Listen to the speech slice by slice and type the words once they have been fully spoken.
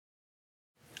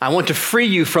I want to free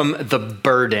you from the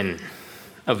burden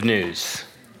of news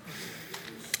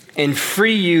and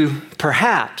free you,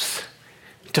 perhaps,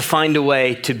 to find a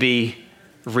way to be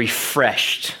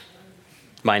refreshed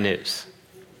by news.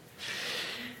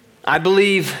 I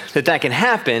believe that can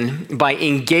happen by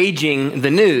engaging the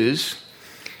news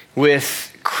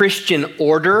with Christian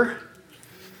order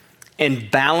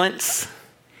and balance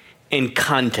and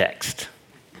context.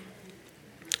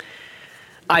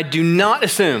 I do not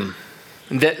assume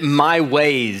that my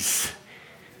ways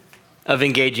of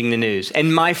engaging the news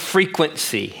and my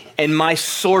frequency and my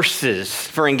sources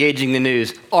for engaging the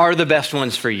news are the best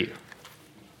ones for you.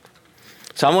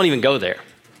 So I won't even go there.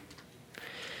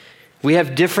 We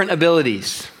have different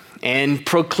abilities and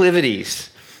proclivities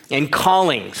and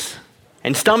callings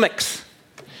and stomachs.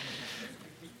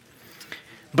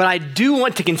 But I do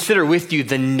want to consider with you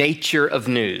the nature of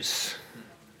news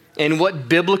and what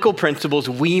biblical principles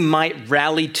we might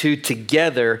rally to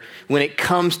together when it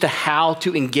comes to how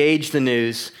to engage the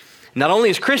news, not only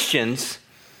as Christians,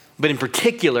 but in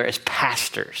particular as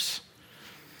pastors.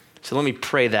 So let me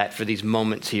pray that for these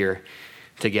moments here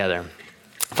together.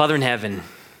 Father in heaven,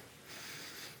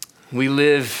 we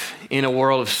live in a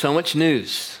world of so much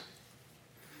news,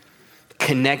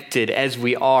 connected as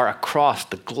we are across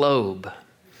the globe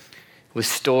with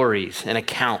stories and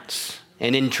accounts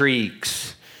and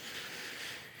intrigues.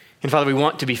 And Father, we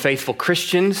want to be faithful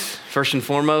Christians, first and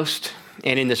foremost.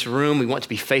 And in this room, we want to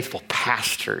be faithful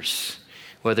pastors,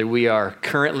 whether we are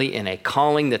currently in a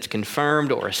calling that's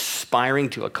confirmed or aspiring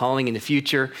to a calling in the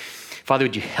future. Father,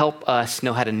 would you help us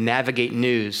know how to navigate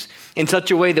news in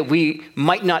such a way that we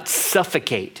might not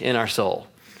suffocate in our soul,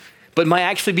 but might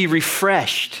actually be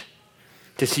refreshed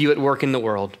to see you at work in the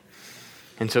world.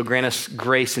 And so grant us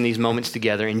grace in these moments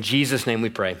together. In Jesus' name we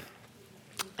pray.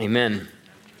 Amen.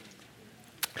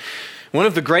 One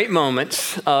of the great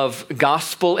moments of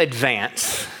gospel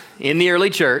advance in the early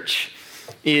church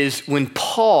is when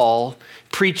Paul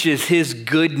preaches his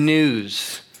good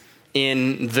news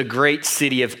in the great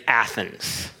city of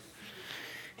Athens.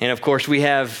 And of course, we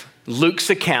have Luke's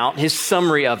account, his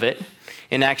summary of it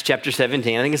in Acts chapter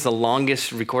 17. I think it's the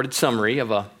longest recorded summary of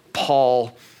a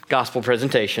Paul gospel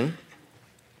presentation.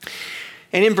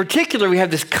 And in particular, we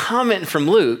have this comment from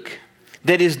Luke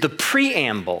that is the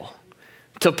preamble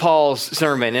to Paul's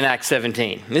sermon in Acts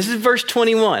 17. This is verse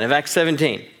 21 of Acts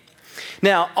 17.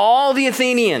 Now, all the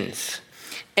Athenians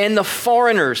and the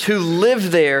foreigners who lived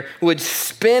there would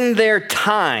spend their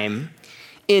time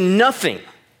in nothing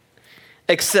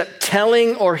except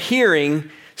telling or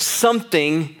hearing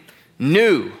something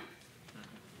new.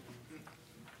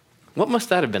 What must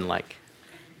that have been like?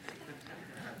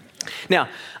 Now,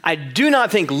 I do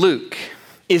not think Luke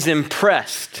is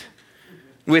impressed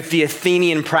with the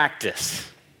Athenian practice.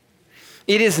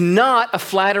 It is not a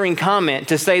flattering comment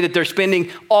to say that they're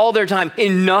spending all their time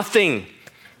in nothing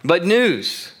but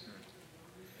news.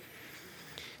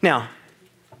 Now,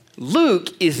 Luke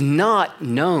is not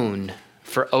known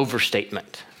for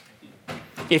overstatement.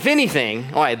 If anything,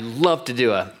 I'd love to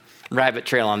do a rabbit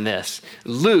trail on this.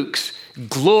 Luke's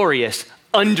glorious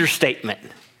understatement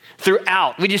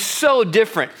throughout, which is so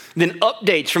different than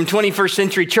updates from 21st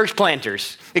century church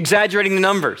planters, exaggerating the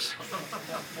numbers.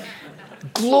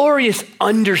 Glorious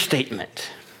understatement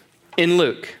in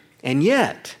Luke. And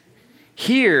yet,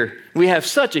 here we have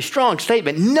such a strong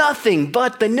statement, nothing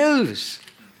but the news.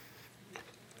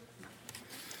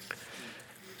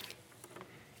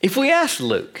 If we ask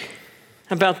Luke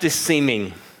about this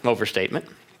seeming overstatement,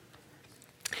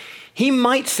 he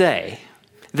might say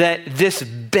that this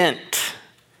bent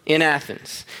in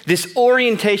Athens, this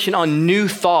orientation on new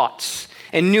thoughts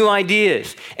and new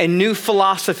ideas and new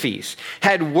philosophies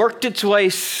had worked its way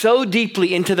so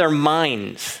deeply into their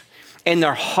minds and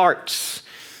their hearts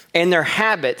and their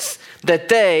habits that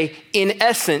they, in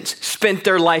essence, spent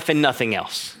their life in nothing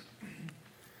else.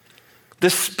 The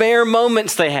spare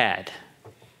moments they had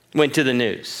went to the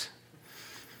news.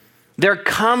 Their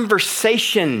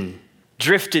conversation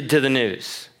drifted to the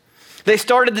news. They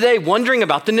started the day wondering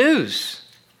about the news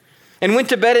and went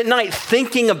to bed at night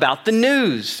thinking about the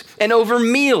news. And over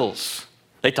meals,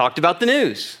 they talked about the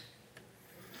news.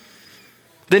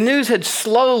 The news had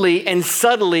slowly and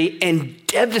subtly and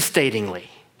devastatingly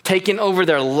taken over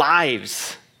their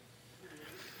lives,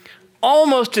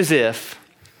 almost as if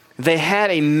they had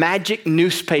a magic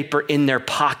newspaper in their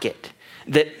pocket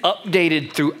that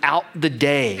updated throughout the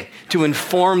day to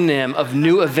inform them of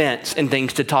new events and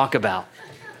things to talk about.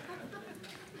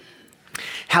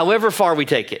 However far we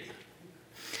take it,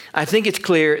 I think it's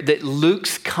clear that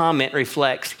Luke's comment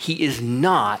reflects he is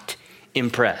not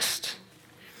impressed.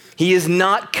 He is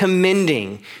not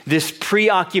commending this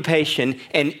preoccupation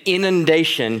and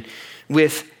inundation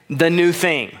with the new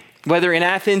thing. Whether in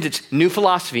Athens, it's new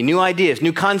philosophy, new ideas,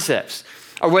 new concepts,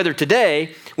 or whether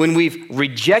today, when we've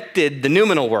rejected the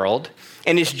noumenal world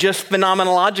and it's just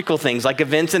phenomenological things like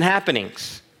events and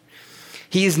happenings.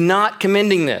 He's not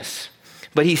commending this,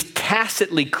 but he's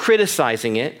tacitly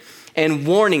criticizing it and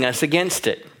warning us against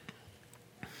it.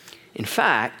 In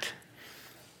fact,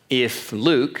 if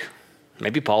Luke,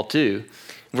 maybe Paul too,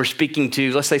 were speaking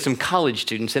to, let's say, some college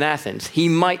students in Athens, he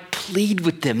might plead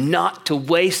with them not to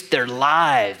waste their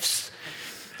lives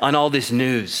on all this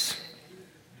news.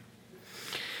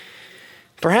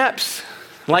 Perhaps,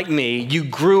 like me, you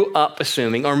grew up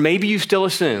assuming, or maybe you still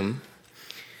assume,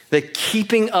 that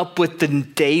keeping up with the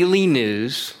daily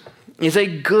news is a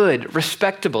good,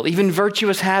 respectable, even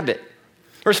virtuous habit.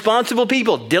 Responsible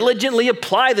people diligently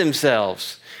apply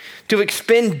themselves to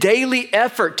expend daily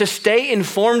effort to stay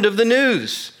informed of the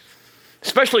news,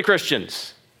 especially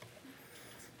Christians,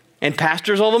 and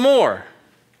pastors all the more.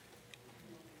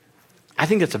 I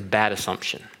think that's a bad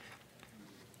assumption.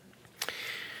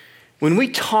 When we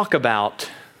talk about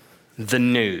the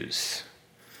news,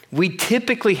 we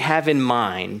typically have in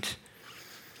mind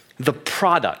the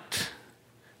product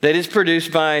that is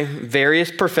produced by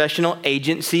various professional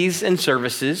agencies and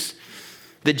services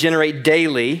that generate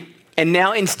daily and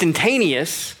now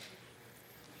instantaneous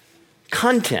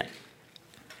content.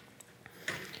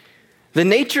 The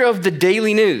nature of the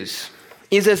daily news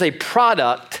is as a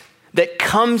product that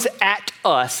comes at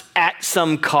us at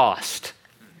some cost,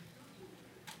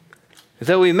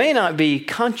 though we may not be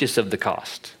conscious of the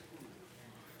cost.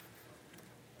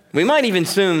 We might even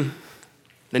assume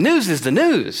the news is the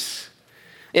news.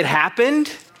 It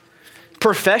happened.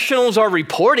 Professionals are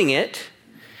reporting it.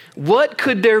 What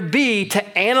could there be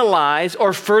to analyze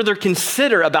or further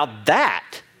consider about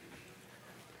that?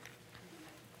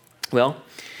 Well,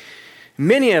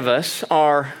 many of us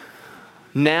are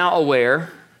now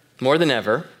aware, more than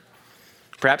ever,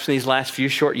 perhaps in these last few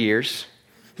short years,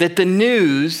 that the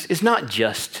news is not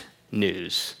just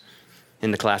news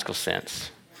in the classical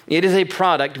sense. It is a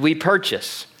product we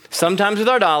purchase, sometimes with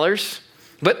our dollars,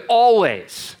 but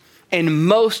always and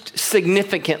most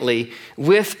significantly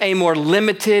with a more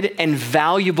limited and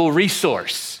valuable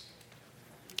resource,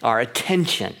 our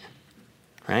attention,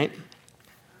 right?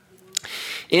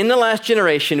 In the last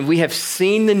generation, we have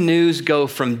seen the news go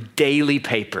from daily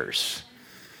papers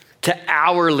to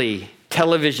hourly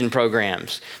television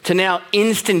programs to now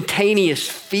instantaneous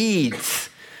feeds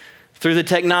through the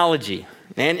technology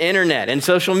and internet and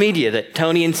social media that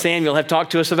Tony and Samuel have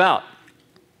talked to us about.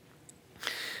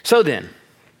 So then,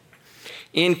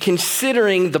 in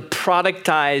considering the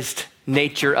productized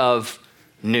nature of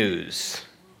news,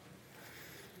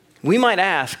 we might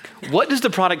ask, what does the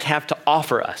product have to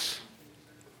offer us,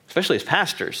 especially as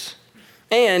pastors?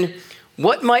 And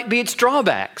what might be its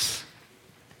drawbacks?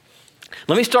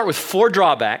 Let me start with 4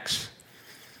 drawbacks,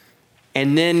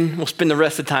 and then we'll spend the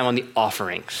rest of the time on the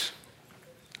offerings.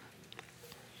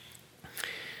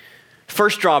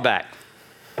 First drawback,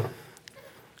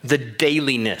 the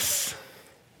dailiness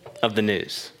of the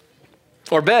news.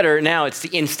 Or better, now it's the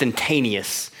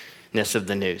instantaneousness of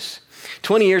the news.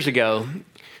 20 years ago,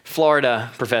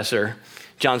 Florida professor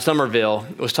John Somerville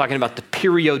was talking about the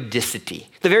periodicity.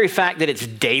 The very fact that it's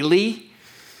daily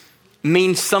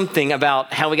means something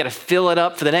about how we got to fill it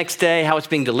up for the next day, how it's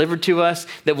being delivered to us,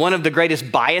 that one of the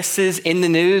greatest biases in the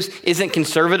news isn't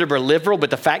conservative or liberal, but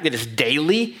the fact that it's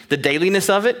daily, the dailiness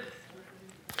of it.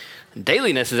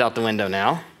 Dailiness is out the window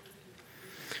now.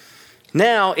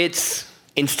 Now it's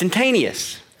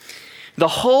instantaneous. The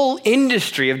whole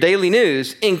industry of daily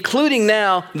news, including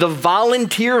now the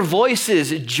volunteer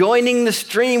voices joining the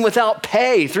stream without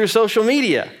pay through social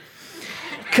media,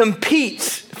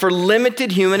 competes for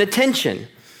limited human attention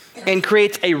and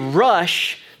creates a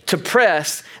rush to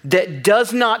press that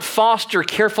does not foster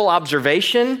careful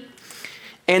observation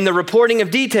and the reporting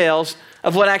of details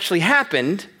of what actually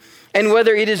happened and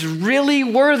whether it is really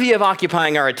worthy of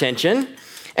occupying our attention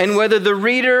and whether the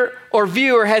reader or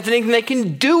viewer has anything they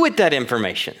can do with that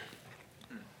information.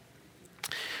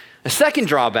 A second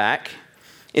drawback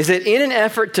is that in an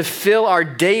effort to fill our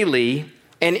daily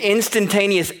and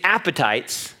instantaneous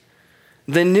appetites,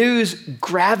 the news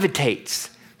gravitates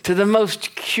to the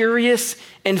most curious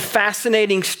and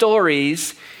fascinating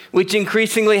stories, which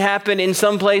increasingly happen in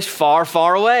some place far,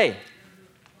 far away.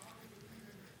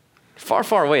 Far,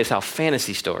 far away is how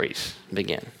fantasy stories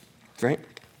begin, right?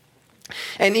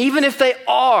 And even if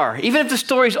the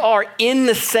stories are in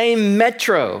the same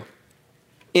metro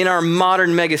in our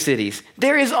modern megacities,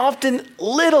 there is often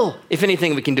little, if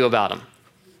anything, we can do about them.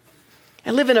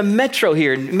 I live in a metro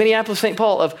here in Minneapolis, St.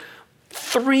 Paul of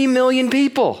 3 million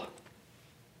people.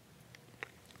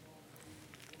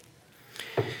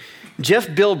 Jeff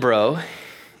Bilbro,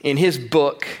 in his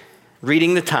book,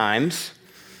 Reading the Times,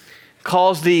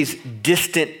 calls these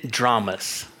distant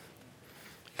dramas.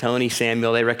 Tony,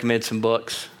 Samuel, they recommended some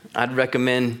books. I'd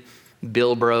recommend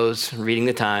Bilbro's Reading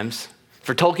the Times.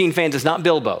 For Tolkien fans, it's not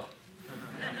Bilbo.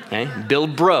 Okay?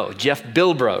 Bilbro, Jeff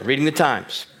Bilbro, Reading the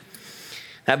Times.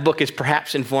 That book has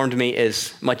perhaps informed me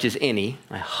as much as any,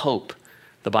 I hope,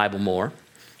 the Bible more,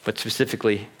 but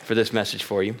specifically for this message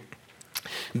for you.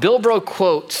 Bilbro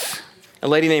quotes a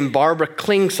lady named Barbara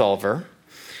Klingsolver,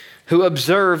 who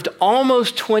observed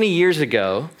almost 20 years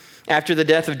ago, after the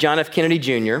death of John F. Kennedy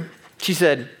Jr., she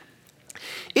said,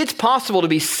 "It's possible to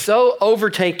be so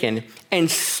overtaken and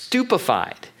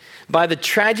stupefied by the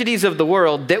tragedies of the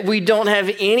world that we don't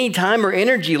have any time or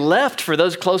energy left for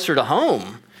those closer to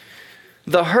home,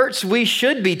 the hurts we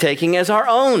should be taking as our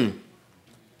own."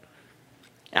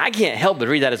 I can't help but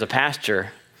read that as a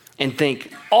pastor and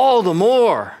think all the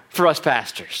more for us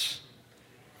pastors.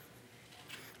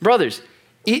 Brothers,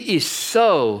 it is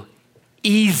so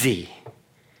easy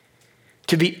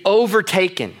to be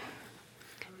overtaken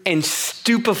and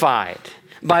stupefied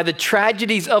by the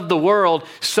tragedies of the world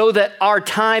so that our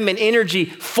time and energy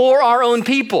for our own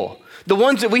people, the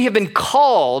ones that we have been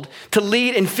called to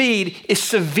lead and feed, is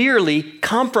severely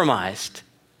compromised.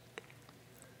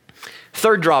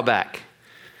 Third drawback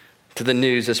to the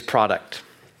news as product.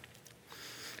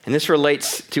 And this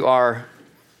relates to our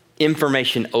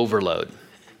information overload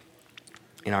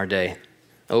in our day,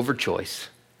 overchoice.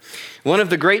 One of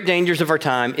the great dangers of our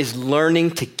time is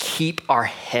learning to keep our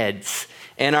heads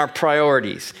and our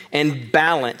priorities and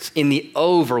balance in the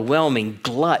overwhelming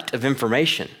glut of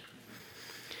information.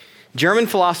 German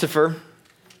philosopher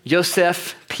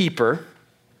Josef Pieper,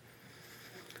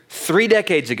 3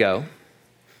 decades ago,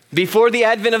 before the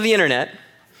advent of the internet,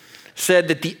 said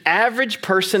that the average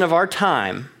person of our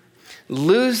time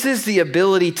loses the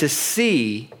ability to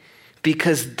see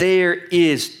because there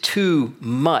is too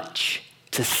much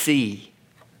to see.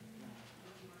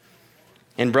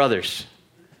 And brothers,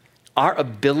 our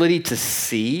ability to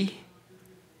see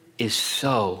is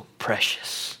so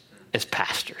precious as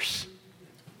pastors.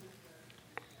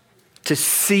 To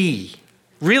see,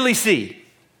 really see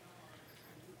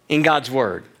in God's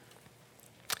word.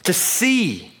 To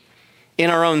see in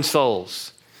our own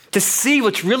souls. To see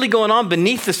what's really going on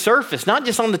beneath the surface, not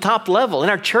just on the top level, in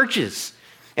our churches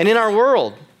and in our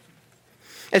world.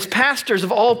 As pastors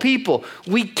of all people,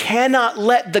 we cannot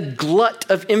let the glut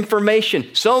of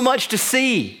information, so much to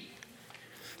see,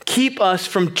 keep us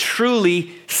from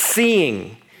truly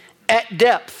seeing at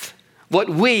depth what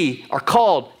we are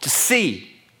called to see.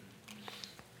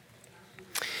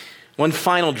 One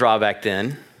final drawback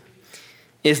then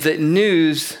is that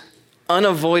news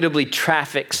unavoidably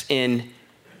traffics in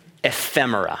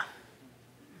ephemera.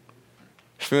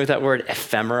 Familiar with that word,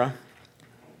 ephemera?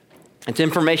 It's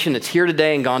information that's here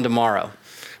today and gone tomorrow.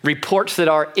 Reports that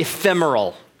are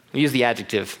ephemeral. We use the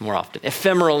adjective more often.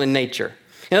 Ephemeral in nature.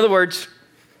 In other words,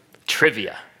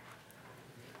 trivia.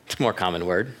 It's a more common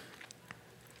word.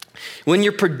 When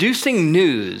you're producing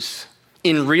news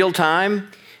in real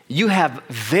time, you have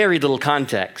very little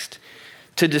context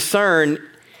to discern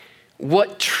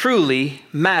what truly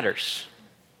matters.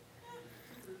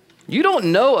 You don't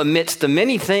know amidst the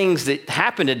many things that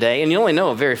happen today, and you only know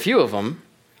a very few of them,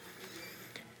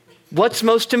 what's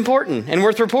most important and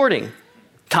worth reporting.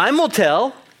 Time will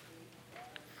tell.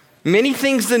 Many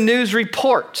things the news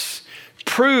reports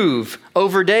prove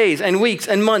over days and weeks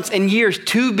and months and years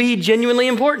to be genuinely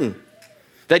important.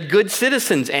 That good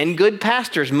citizens and good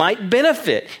pastors might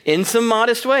benefit in some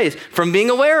modest ways from being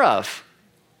aware of.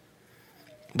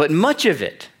 But much of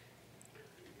it,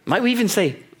 might we even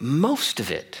say most of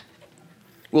it,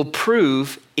 will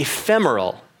prove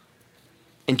ephemeral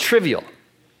and trivial.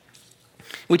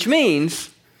 Which means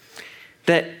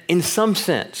that in some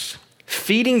sense,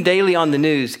 feeding daily on the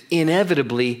news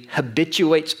inevitably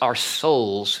habituates our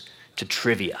souls to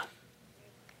trivia.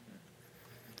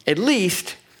 At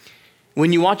least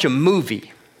when you watch a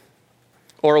movie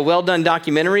or a well-done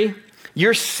documentary,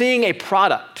 you're seeing a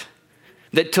product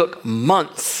that took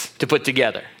months to put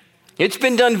together. It's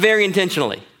been done very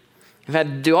intentionally. I've had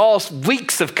to do all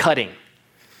weeks of cutting.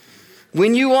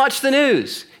 When you watch the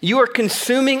news, you are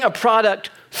consuming a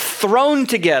product thrown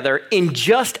together in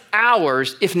just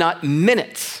hours, if not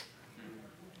minutes.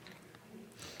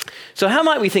 So how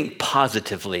might we think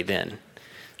positively then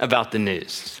about the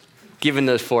news, given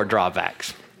those 4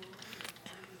 drawbacks?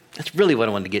 That's really what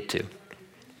I wanted to get to.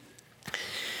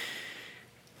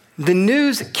 The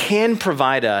news can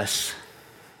provide us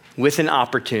with an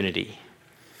opportunity,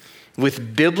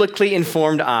 with biblically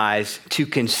informed eyes to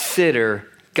consider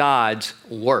God's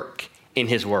work in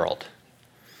his world.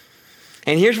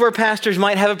 And here's where pastors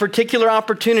might have a particular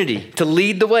opportunity to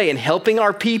lead the way in helping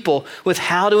our people with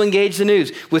how to engage the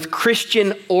news with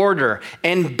Christian order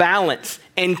and balance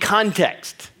and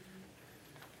context.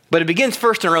 But it begins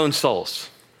first in our own souls.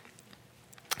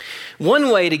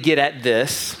 One way to get at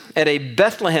this at a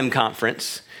Bethlehem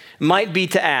conference might be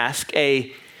to ask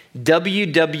a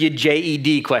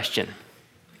WWJED question.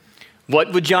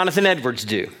 What would Jonathan Edwards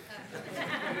do?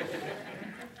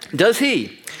 Does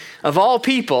he, of all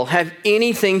people, have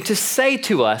anything to say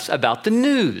to us about the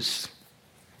news?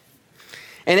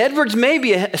 And Edwards may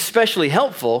be especially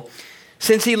helpful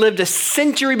since he lived a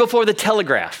century before the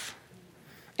telegraph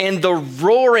and the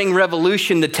roaring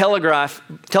revolution the telegraph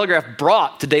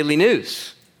brought to daily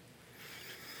news.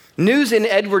 News in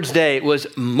Edwards' day was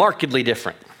markedly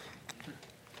different.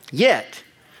 Yet,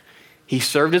 he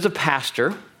served as a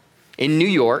pastor in New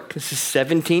York. This is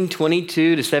 1722 to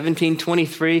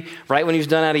 1723, right when he was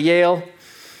done out of Yale.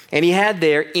 And he had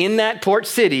there, in that port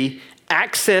city,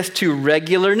 access to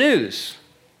regular news.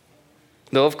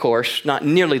 Though, of course, not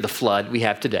nearly the flood we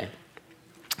have today.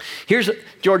 Here's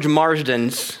George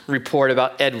Marsden's report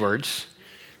about Edwards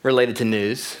related to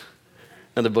news.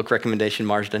 Another book recommendation,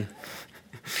 Marsden.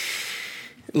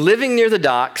 Living near the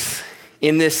docks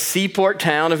in this seaport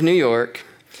town of New York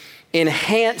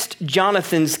enhanced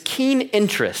Jonathan's keen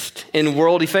interest in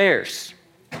world affairs.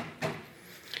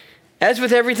 As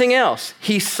with everything else,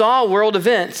 he saw world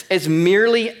events as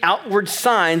merely outward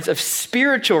signs of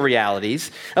spiritual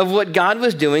realities of what God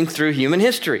was doing through human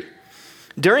history.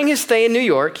 During his stay in New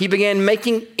York, he began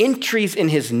making entries in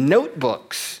his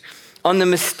notebooks on the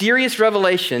mysterious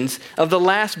revelations of the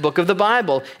last book of the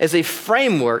Bible as a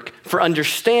framework for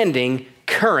understanding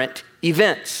current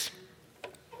events.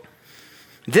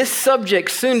 This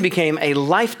subject soon became a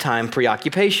lifetime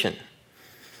preoccupation.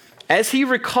 As he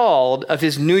recalled of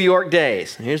his New York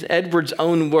days, here's Edwards'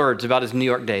 own words about his New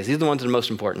York days. These are the ones that are most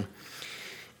important.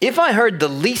 If I heard the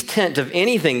least hint of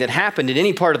anything that happened in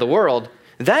any part of the world,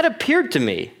 that appeared to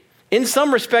me, in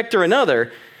some respect or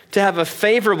another, to have a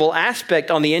favorable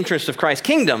aspect on the interests of Christ's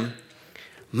kingdom.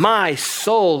 My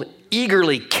soul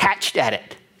eagerly catched at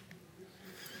it,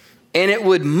 and it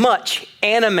would much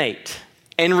animate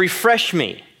and refresh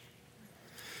me.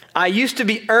 I used to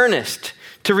be earnest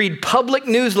to read public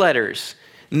newsletters,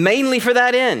 mainly for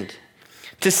that end,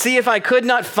 to see if I could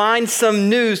not find some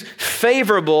news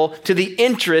favorable to the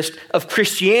interest of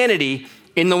Christianity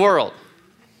in the world.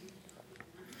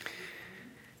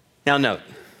 Now note,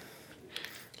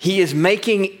 he is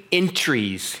making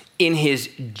entries in his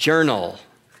journal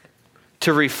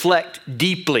to reflect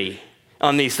deeply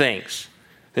on these things.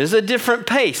 This is a different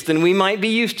pace than we might be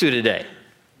used to today.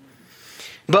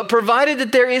 But provided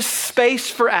that there is space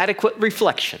for adequate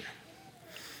reflection,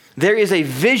 there is a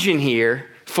vision here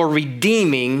for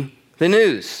redeeming the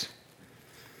news.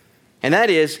 And that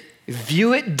is,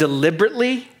 view it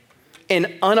deliberately and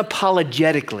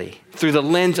unapologetically through the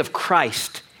lens of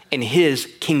Christ and his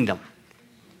kingdom.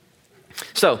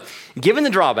 So, given the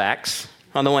drawbacks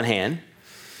on the one hand,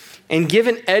 and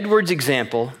given Edwards'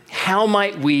 example, how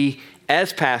might we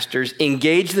as pastors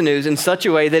engage the news in such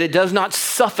a way that it does not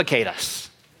suffocate us,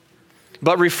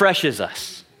 but refreshes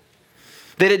us?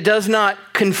 That it does not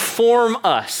conform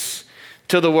us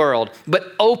to the world,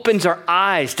 but opens our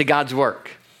eyes to God's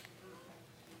work?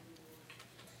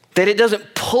 That it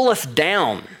doesn't pull us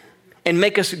down and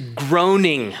make us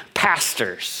groaning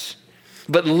pastors,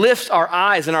 but lifts our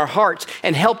eyes and our hearts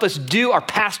and help us do our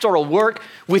pastoral work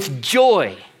with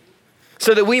joy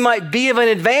so that we might be of an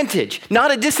advantage,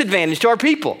 not a disadvantage to our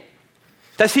people.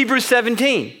 That's Hebrews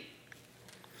 17.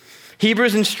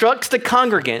 Hebrews instructs the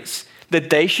congregants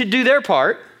that they should do their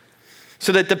part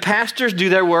so that the pastors do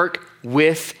their work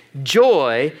with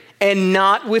joy and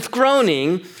not with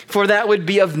groaning, for that would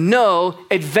be of no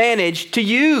advantage to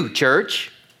you,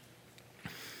 church.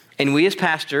 And we as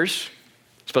pastors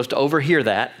are supposed to overhear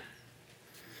that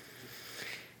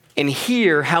and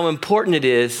hear how important it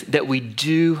is that we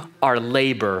do our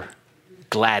labor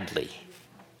gladly.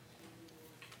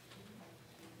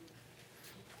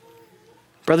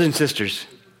 Brothers and sisters,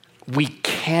 we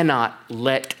cannot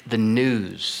let the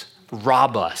news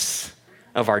rob us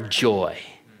of our joy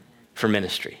for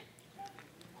ministry.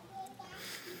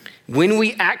 When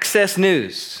we access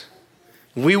news,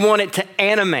 we want it to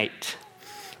animate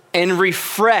and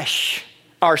refresh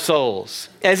our souls,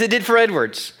 as it did for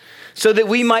Edwards, so that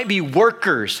we might be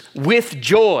workers with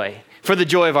joy for the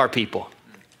joy of our people.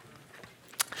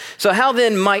 So how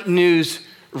then might news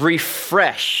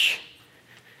refresh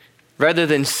rather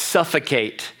than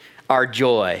suffocate our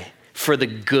joy for the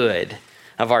good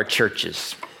of our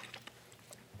churches.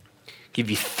 I'll give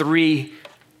you 3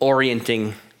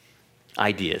 orienting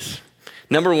ideas.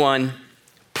 Number 1,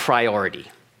 priority.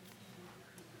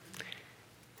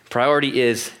 Priority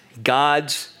is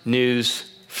God's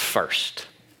news first.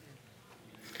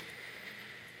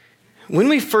 When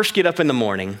we first get up in the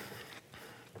morning,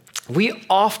 we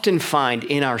often find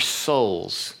in our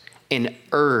souls an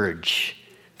urge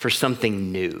for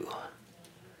something new,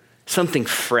 something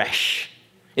fresh.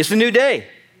 It's a new day.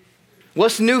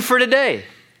 What's new for today?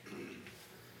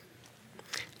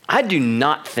 I do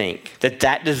not think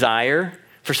that desire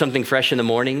for something fresh in the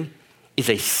morning is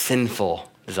a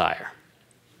sinful desire.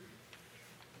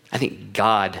 I think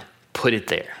God put it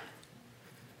there.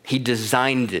 He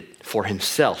designed it for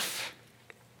himself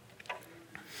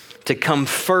to come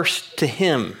first to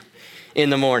him in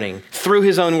the morning through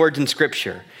his own words in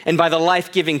Scripture and by the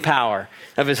life-giving power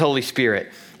of his Holy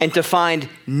Spirit, and to find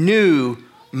new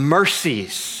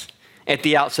mercies at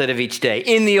the outset of each day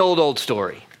in the old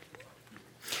story.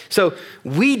 So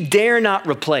we dare not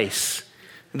replace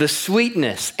the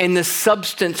sweetness and the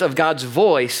substance of God's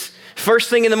voice first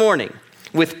thing in the morning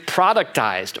with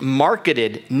productized,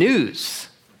 marketed news.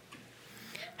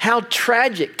 How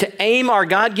tragic to aim our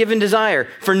God-given desire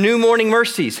for new morning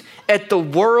mercies at the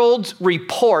world's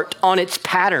report on its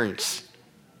patterns.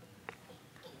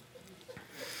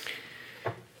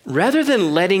 Rather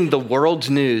than letting the world's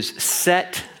news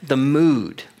set the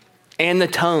mood and the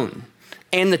tone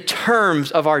and the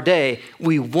terms of our day,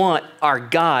 we want our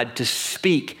God to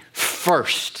speak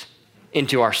first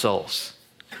into our souls.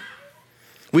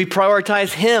 We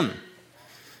prioritize him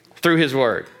through his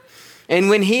word. And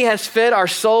when he has fed our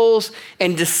souls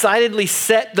and decidedly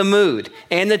set the mood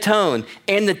and the tone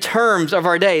and the terms of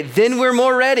our day, then we're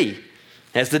more ready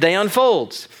as the day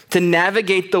unfolds to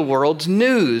navigate the world's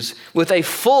news with a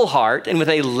full heart and with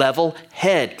a level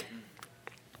head.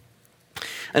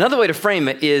 Another way to frame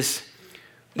it is,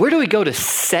 where do we go to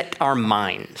set our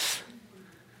minds?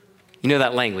 You know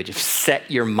that language of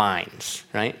set your minds,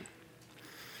 right?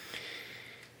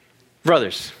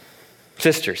 Brothers,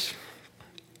 sisters,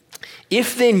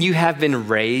 if then you have been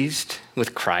raised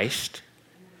with Christ,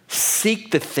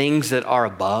 seek the things that are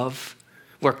above,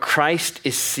 where Christ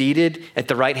is seated at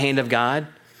the right hand of God.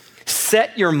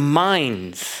 Set your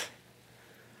minds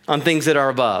on things that are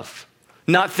above,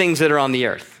 not things that are on the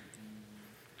earth.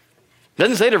 It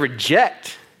doesn't say to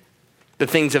reject the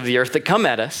things of the earth that come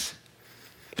at us,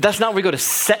 but that's not where we go to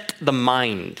set the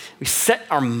mind. We set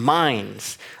our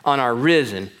minds on our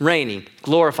risen, reigning,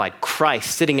 glorified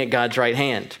Christ sitting at God's right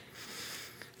hand.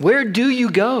 Where do you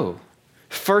go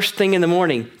first thing in the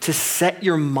morning to set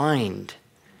your mind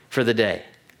for the day?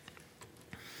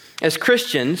 As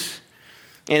Christians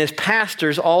and as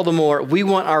pastors, all the more, we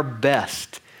want our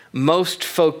best, most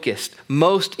focused,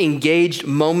 most engaged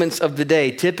moments of the day,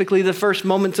 typically the first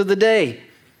moments of the day,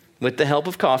 with the help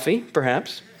of coffee,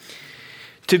 perhaps,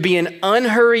 to be an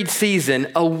unhurried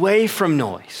season away from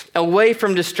noise, away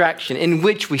from distraction, in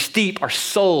which we steep our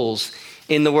souls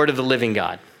in the word of the living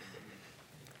God.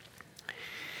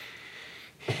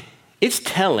 It's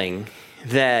telling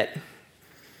that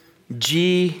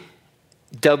G.W.F.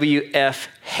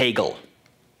 Hagel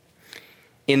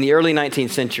in the early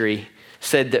 19th century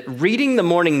said that reading the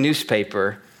morning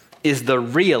newspaper is the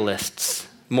realist's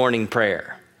morning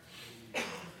prayer.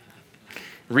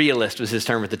 Realist was his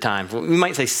term at the time. We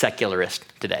might say secularist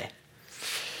today.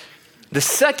 The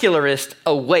secularist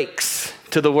awakes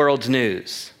to the world's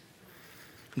news.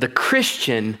 The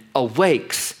Christian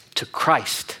awakes to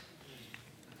Christ.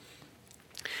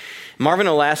 Marvin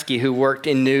Olasky, who worked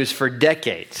in news for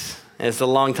decades as the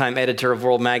longtime editor of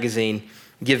World Magazine,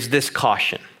 gives this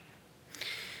caution.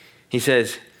 He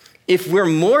says, if we're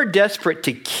more desperate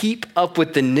to keep up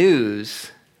with the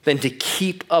news than to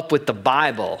keep up with the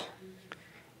Bible,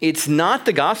 it's not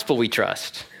the gospel we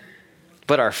trust,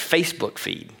 but our Facebook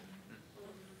feed.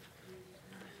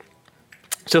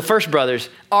 So first, brothers,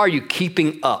 are you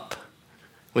keeping up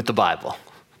with the Bible?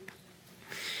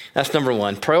 That's number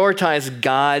one. Prioritize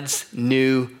God's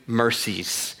new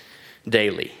mercies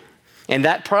daily. And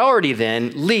that priority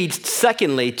then leads,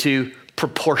 secondly, to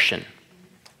proportion.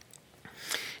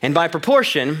 And by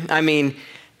proportion, I mean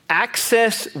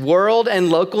access world and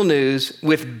local news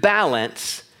with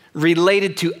balance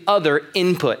related to other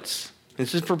inputs.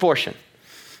 This is proportion.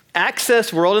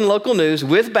 Access world and local news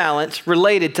with balance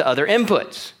related to other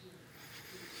inputs.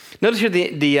 Notice here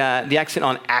the accent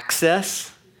on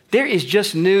access. There is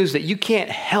just news that you can't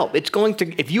help. It's going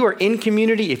to, if you are in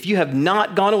community, if you have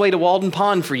not gone away to Walden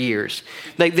Pond for years,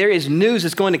 like there is news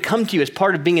that's going to come to you as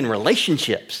part of being in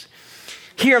relationships.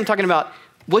 Here I'm talking about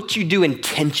what you do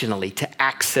intentionally to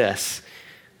access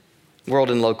world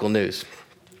and local news.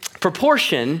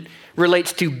 Proportion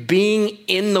relates to being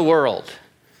in the world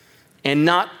and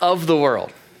not of the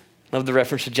world. Love the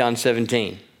reference to John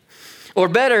 17. Or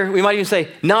better, we might even say,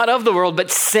 not of the world, but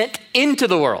sent into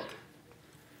the world.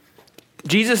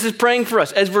 Jesus is praying for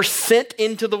us as we're sent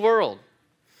into the world.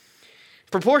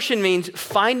 Proportion means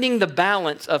finding the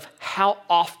balance of how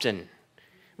often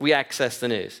we access the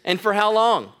news and for how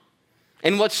long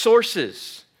and what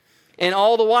sources, and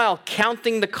all the while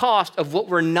counting the cost of what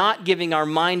we're not giving our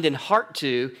mind and heart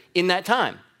to in that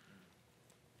time.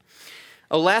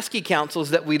 Olasky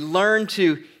counsels that we learn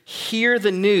to hear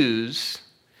the news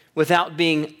without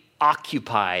being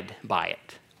occupied by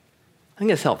it. I think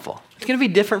that's helpful. It's going to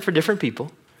be different for different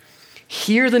people.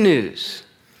 Hear the news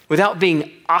without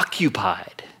being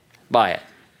occupied by it.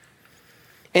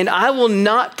 And I will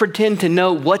not pretend to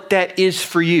know what that is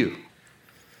for you.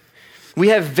 We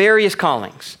have various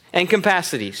callings and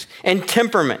capacities and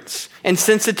temperaments and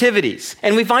sensitivities,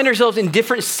 and we find ourselves in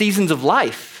different seasons of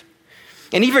life,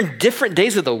 and even different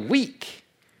days of the week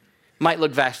might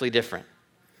look vastly different.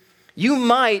 You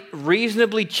might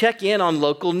reasonably check in on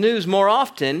local news more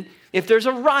often if there's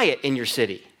a riot in your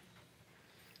city.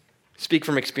 Speak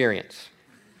from experience.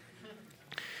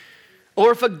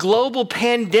 Or if a global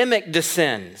pandemic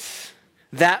descends,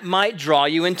 that might draw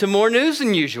you into more news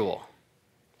than usual.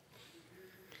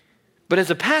 But as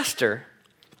a pastor,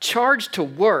 charged to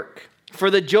work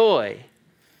for the joy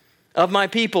of my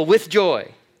people with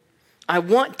joy, I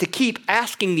want to keep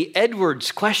asking the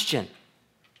Edwards question.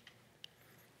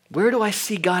 Where do I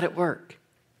see God at work?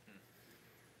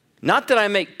 Not that I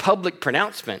make public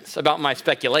pronouncements about my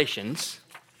speculations.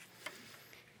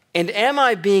 And am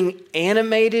I being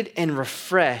animated and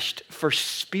refreshed for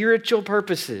spiritual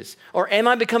purposes? Or am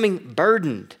I becoming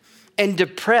burdened and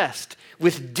depressed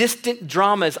with distant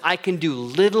dramas I can do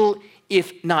little,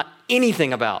 if not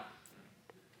anything about?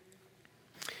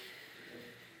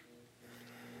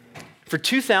 For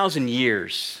 2,000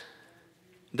 years,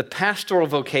 the pastoral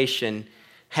vocation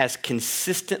has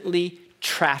consistently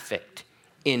trafficked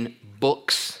in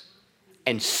books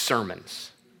and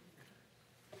sermons.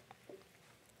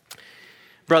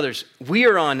 Brothers, we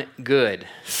are on good,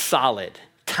 solid,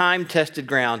 time-tested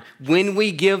ground when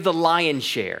we give the lion's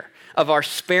share of our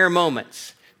spare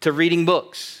moments to reading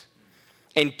books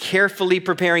and carefully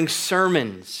preparing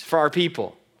sermons for our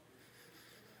people,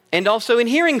 and also in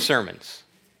hearing sermons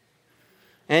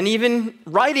and even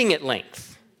writing at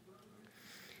length.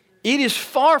 It is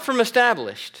far from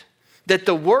established that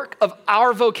the work of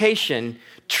our vocation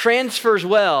transfers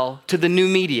well to the new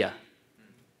media.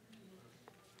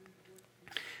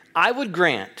 I would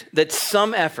grant that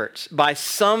some efforts by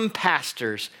some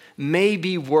pastors may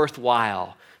be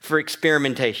worthwhile for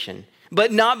experimentation,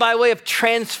 but not by way of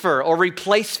transfer or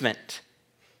replacement.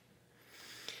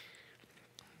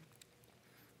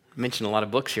 I mentioned a lot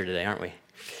of books here today, aren't we?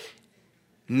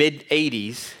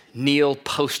 Mid-80s, Neil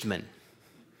Postman.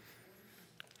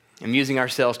 Amusing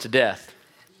ourselves to death.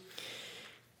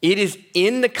 It is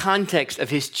in the context of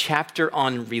his chapter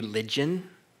on religion,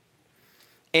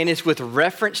 and it's with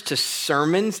reference to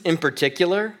sermons in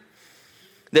particular,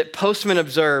 that Postman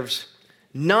observes,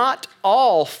 not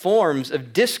all forms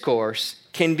of discourse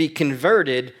can be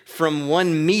converted from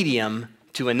one medium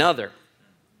to another.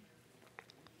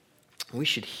 We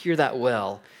should hear that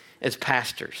well as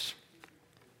pastors.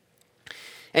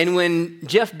 And when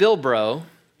Jeff Bilbrough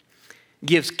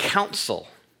gives counsel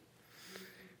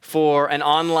for an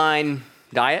online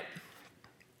diet,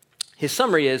 his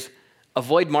summary is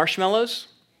avoid marshmallows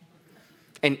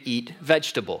and eat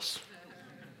vegetables.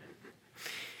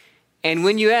 And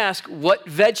when you ask what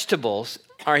vegetables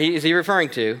is he referring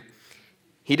to,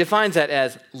 he defines that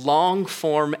as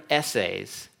long-form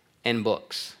essays and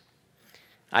books.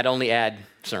 I'd only add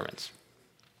sermons.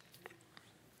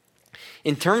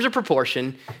 In terms of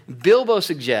proportion, Bilbrough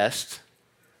suggests,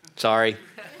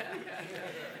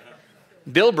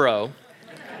 Bilbrough,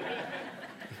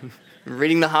 I'm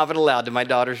reading The Hobbit aloud to my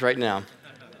daughters right now.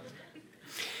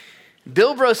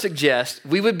 Bilbrough suggests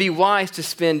we would be wise to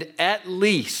spend at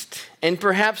least, and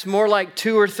perhaps more like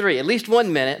 2 or 3, at least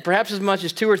 1 minute, perhaps as much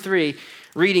as 2 or 3,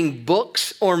 reading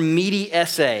books or meaty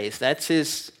essays. That's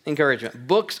his encouragement.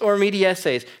 Books or meaty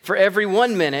essays for every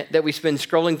 1 minute that we spend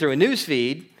scrolling through a news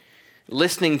feed,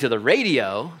 listening to the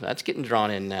radio, that's getting drawn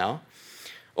in now,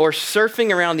 or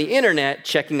surfing around the internet,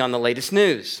 checking on the latest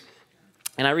news.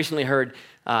 And I recently heard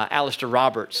Alistair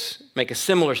Roberts make a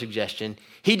similar suggestion.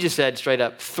 He just said straight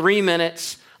up 3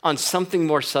 minutes on something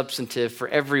more substantive for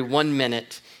every 1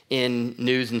 minute in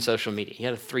news and social media. He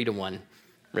had a 3-to-1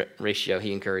 ratio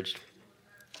he encouraged.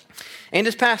 And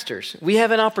as pastors, we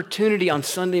have an opportunity on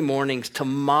Sunday mornings to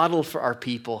model for our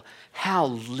people how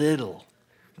little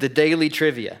the daily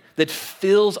trivia that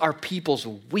fills our people's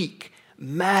week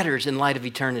matters in light of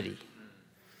eternity.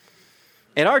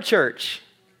 At our church,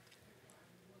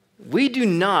 we do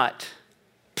not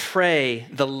pray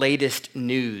the latest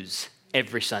news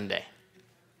every Sunday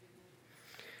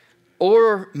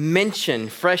or mention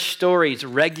fresh stories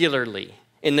regularly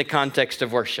in the context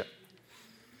of worship.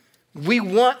 We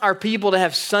want our people to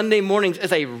have Sunday mornings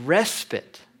as a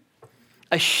respite,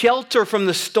 a shelter from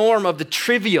the storm of the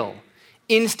trivial,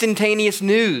 instantaneous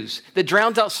news that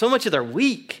drowns out so much of their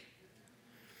week.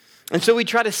 And so we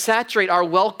try to saturate our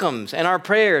welcomes and our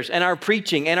prayers and our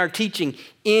preaching and our teaching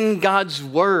in God's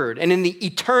word and in the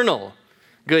eternal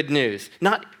good news,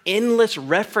 not endless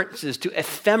references to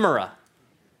ephemera.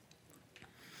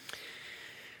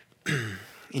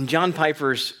 In John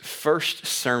Piper's first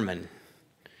sermon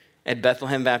at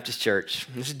Bethlehem Baptist Church,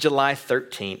 this is July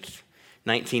 13th,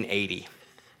 1980,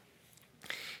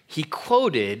 he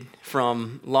quoted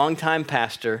from longtime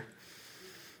pastor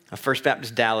of First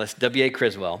Baptist Dallas, W.A.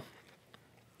 Criswell,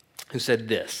 who said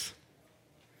this.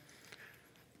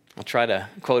 I'll try to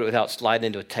quote it without sliding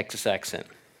into a Texas accent.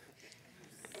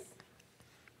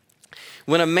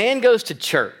 When a man goes to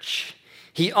church,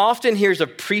 he often hears a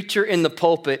preacher in the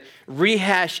pulpit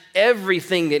rehash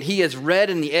everything that he has read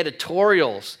in the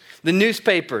editorials, the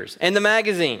newspapers, and the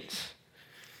magazines.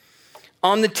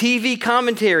 On the TV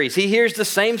commentaries, he hears the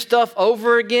same stuff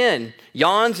over again,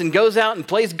 yawns and goes out and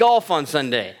plays golf on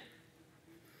Sunday.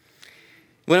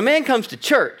 When a man comes to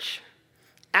church,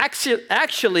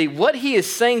 actually what he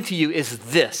is saying to you is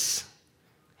this.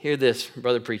 Hear this,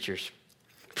 brother preachers.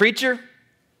 Preacher,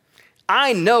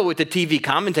 I know what the TV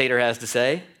commentator has to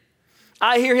say.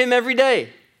 I hear him every day.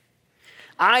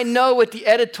 I know what the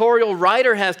editorial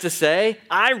writer has to say.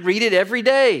 I read it every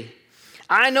day.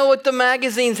 I know what the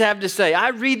magazines have to say. I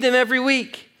read them every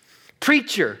week.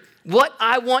 Preacher, what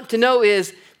I want to know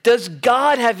is, does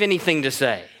God have anything to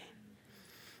say?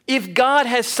 If God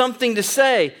has something to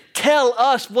say, tell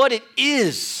us what it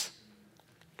is.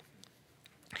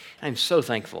 I'm so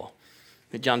thankful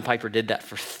that John Piper did that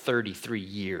for 33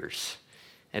 years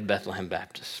at Bethlehem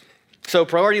Baptist. So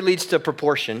priority leads to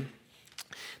proportion.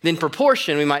 Then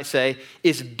proportion, we might say,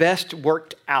 is best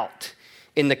worked out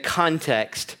in the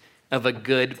context of a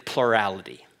good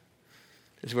plurality.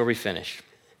 This is where we finish.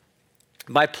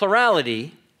 By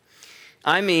plurality,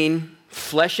 I mean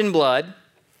flesh and blood,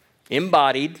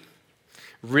 embodied,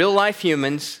 real life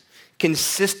humans,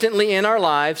 consistently in our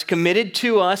lives, committed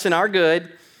to us and our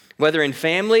good, whether in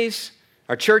families,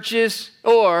 our churches,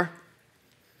 or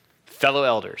fellow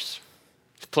elders.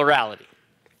 It's plurality.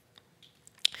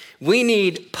 We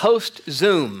need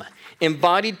post-Zoom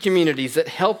embodied communities that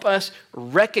help us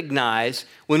recognize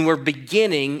when we're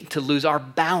beginning to lose our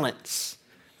balance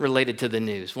related to the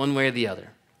news, one way or the other.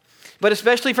 But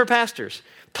especially for pastors,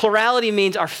 plurality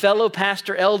means our fellow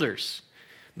pastor elders.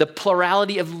 The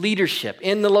plurality of leadership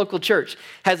in the local church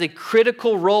has a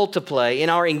critical role to play in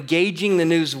our engaging the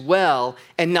news well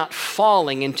and not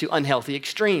falling into unhealthy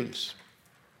extremes.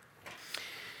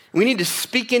 We need to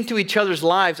speak into each other's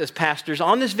lives as pastors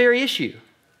on this very issue.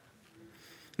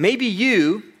 Maybe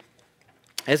you,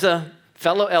 as a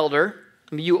fellow elder,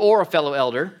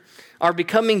 are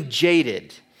becoming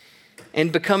jaded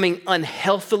and becoming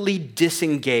unhealthily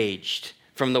disengaged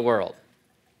from the world.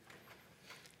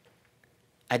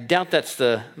 I doubt that's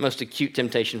the most acute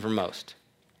temptation for most.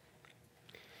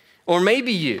 Or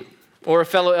maybe you or a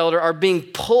fellow elder are being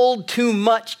pulled too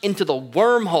much into the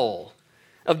wormhole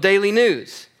of daily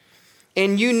news,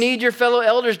 and you need your fellow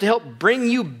elders to help bring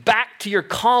you back to your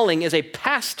calling as a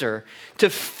pastor to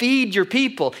feed your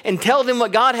people and tell them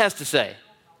what God has to say.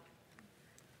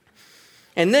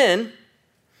 And then,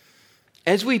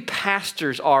 as we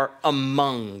pastors are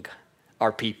among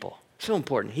our people, so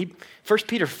important. 1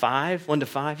 Peter 5,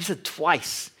 1-5, he said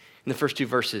twice in the first two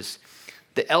verses,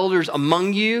 the elders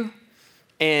among you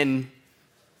and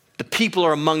the people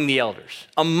are among the elders.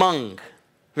 Among,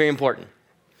 very important.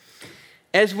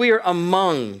 As we are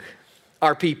among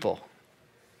our people,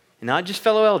 and not just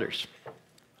fellow elders,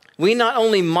 we not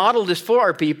only model this for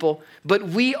our people, but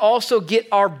we also get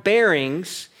our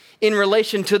bearings in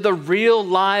relation to the real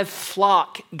live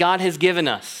flock God has given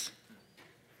us.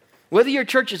 Whether your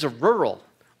church is a rural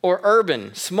or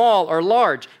urban, small or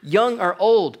large, young or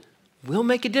old, will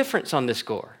make a difference on this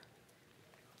score.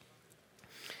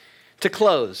 To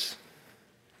close,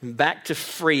 back to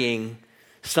freeing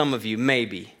some of you,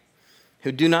 maybe,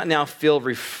 who do not now feel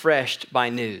refreshed by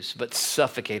news, but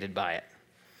suffocated by it.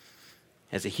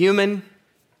 As a human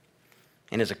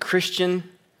and as a Christian,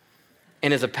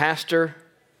 And as a pastor,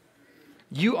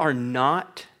 you are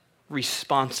not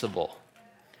responsible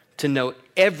to know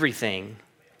everything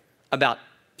about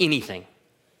anything.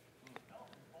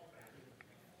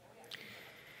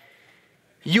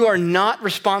 You are not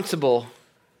responsible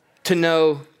to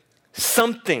know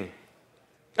something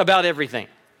about everything.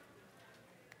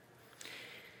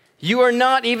 You are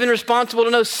not even responsible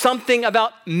to know something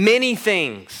about many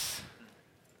things.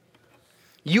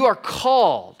 You are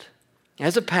called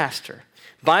as a pastor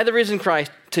by the risen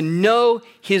Christ to know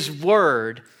his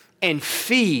word and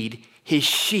feed his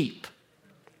sheep.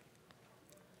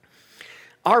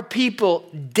 Our people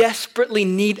desperately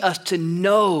need us to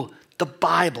know the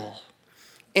Bible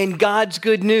and God's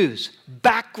good news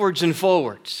backwards and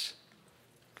forwards.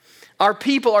 Our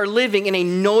people are living in a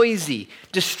noisy,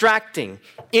 distracting,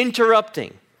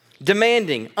 interrupting,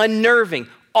 demanding, unnerving,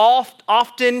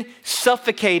 often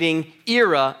suffocating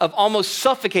era of almost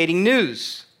suffocating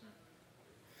news.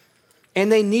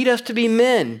 And they need us to be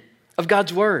men of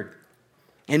God's word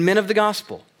and men of the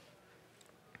gospel.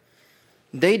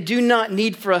 They do not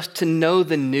need for us to know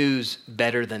the news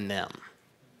better than them,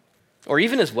 or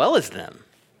even as well as them.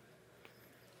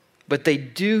 But they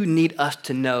do need us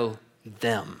to know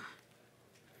them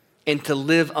and to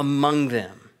live among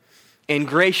them and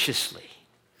graciously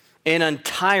and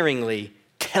untiringly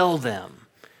tell them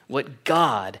what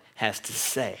God has to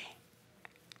say.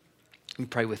 You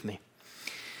pray with me.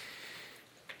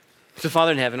 So,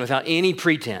 Father in heaven, without any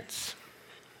pretense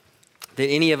that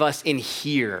any of us in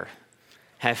here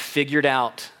have figured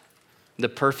out the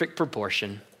perfect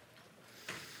proportion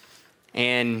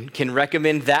and can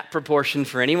recommend that proportion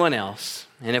for anyone else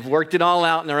and have worked it all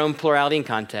out in our own plurality and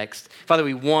context, Father,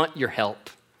 we want your help.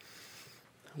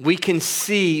 We can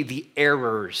see the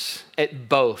errors at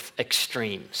both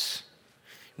extremes.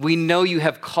 We know you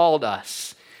have called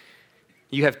us.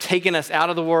 You have taken us out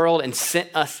of the world and sent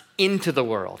us into the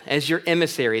world as your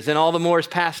emissaries, and all the more as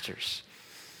pastors.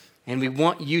 And we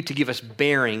want you to give us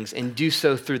bearings and do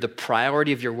so through the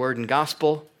priority of your word and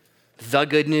gospel, the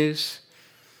good news,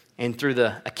 and through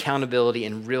the accountability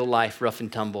in real life, rough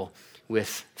and tumble,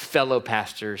 with fellow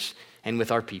pastors and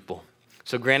with our people.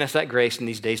 So grant us that grace in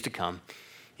these days to come.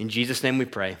 In Jesus' name we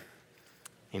pray.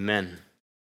 Amen.